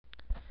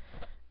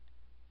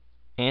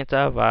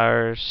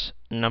Antivirus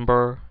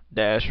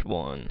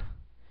Number-1.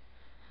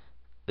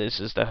 This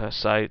is the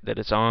site that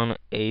it's on,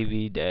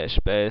 av-best.info.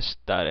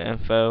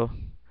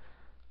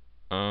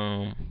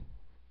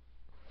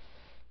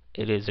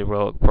 It is a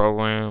rogue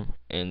program,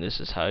 and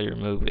this is how you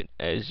remove it.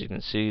 As you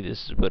can see,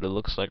 this is what it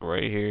looks like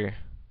right here.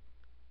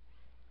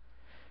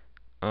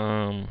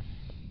 And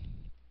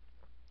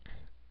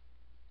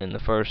the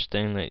first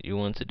thing that you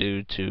want to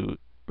do to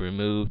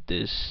remove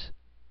this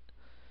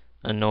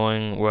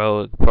annoying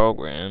rogue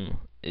program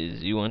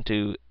is you want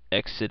to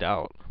exit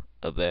out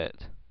of that.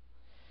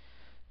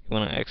 You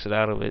want to exit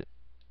out of it,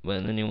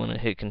 but then you want to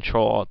hit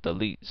Control Alt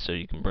Delete so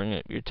you can bring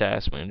up your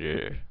task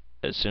manager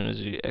as soon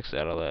as you exit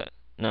out of that.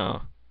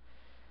 Now,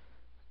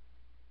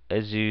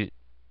 as you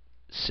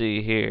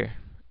see here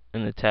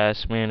in the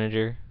task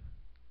manager,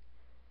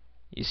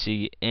 you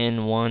see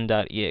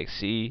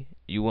n1.exe.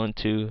 You want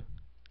to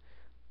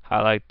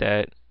highlight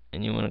that,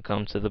 and you want to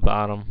come to the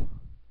bottom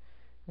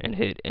and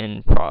hit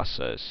End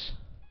Process.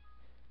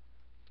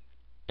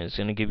 And it's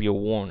going to give you a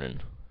warning.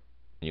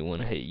 You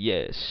want to hit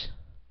Yes.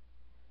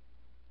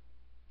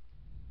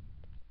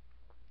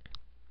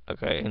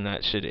 Okay, and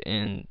that should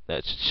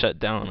shut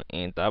down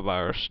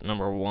Antivirus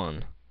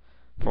Number-1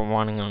 from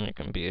running on your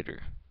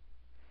computer.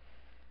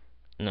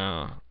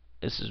 Now,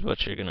 this is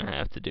what you're going to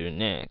have to do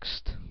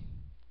next,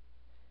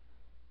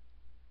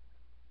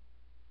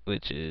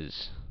 which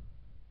is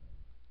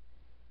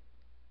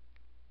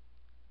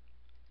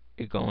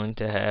you're going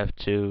to have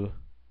to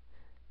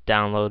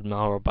download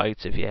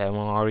Malwarebytes. If you haven't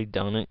already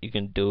done it, you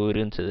can do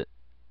it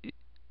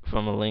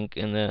from a link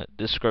in the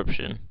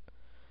description.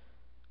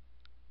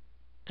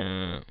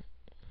 And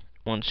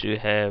once you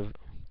have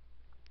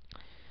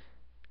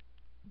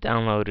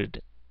downloaded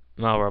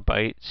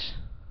Malwarebytes,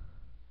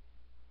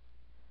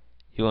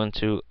 you want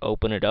to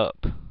open it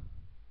up.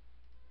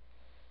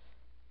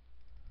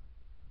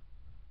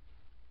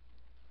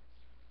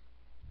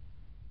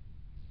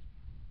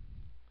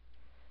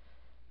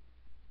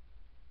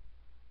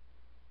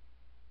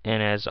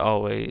 And as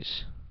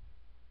always,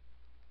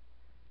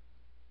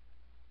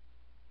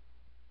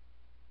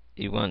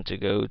 you want to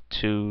go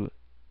to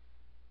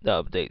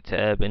the Update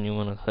tab, and you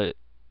want to hit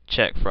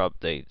Check for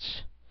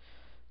updates.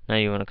 Now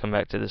you want to come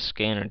back to the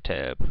Scanner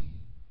tab.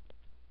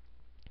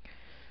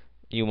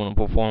 You want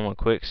to perform a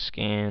quick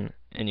scan,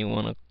 and you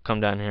want to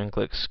come down here and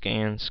click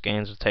Scan.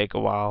 Scans will take a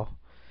while.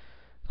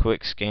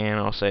 Quick scan,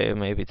 I'll say it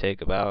maybe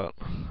take about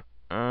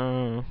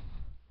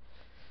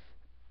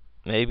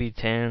maybe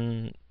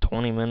 10-20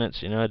 minutes,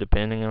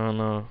 depending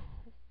on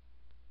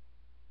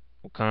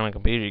what kind of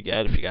computer you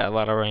got. If you got a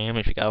lot of RAM,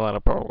 if you got a lot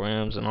of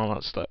programs and all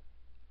that stuff.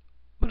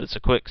 But it's a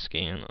quick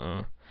scan,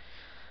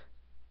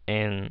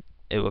 and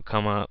it will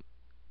come up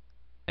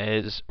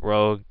as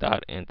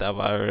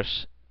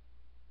rogue.antivirus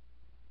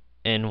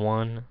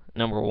N1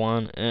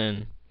 Number-1,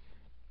 and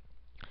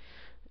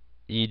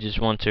you just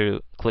want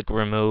to click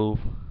remove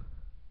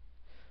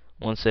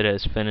once it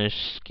has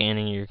finished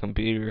scanning your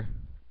computer,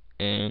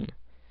 and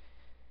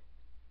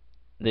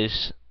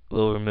this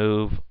will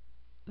remove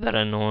that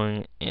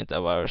annoying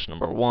Antivirus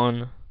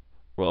Number-1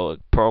 rogue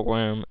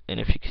program. And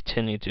if you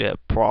continue to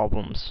have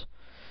problems,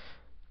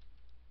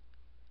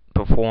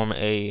 perform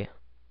a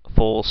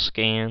full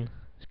scan.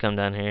 Come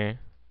down here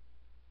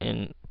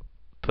and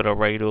put a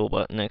radio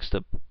button next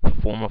to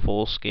perform a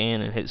full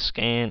scan and hit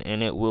scan,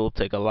 and it will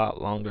take a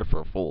lot longer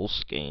for full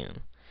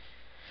scan.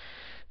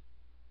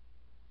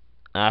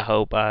 I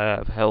hope I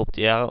have helped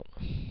you out.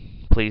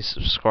 Please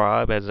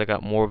subscribe, as I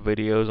got more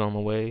videos on the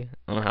way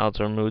on how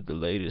to remove the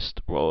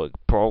latest rogue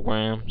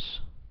programs.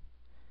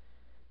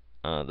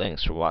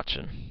 Thanks for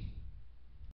watching.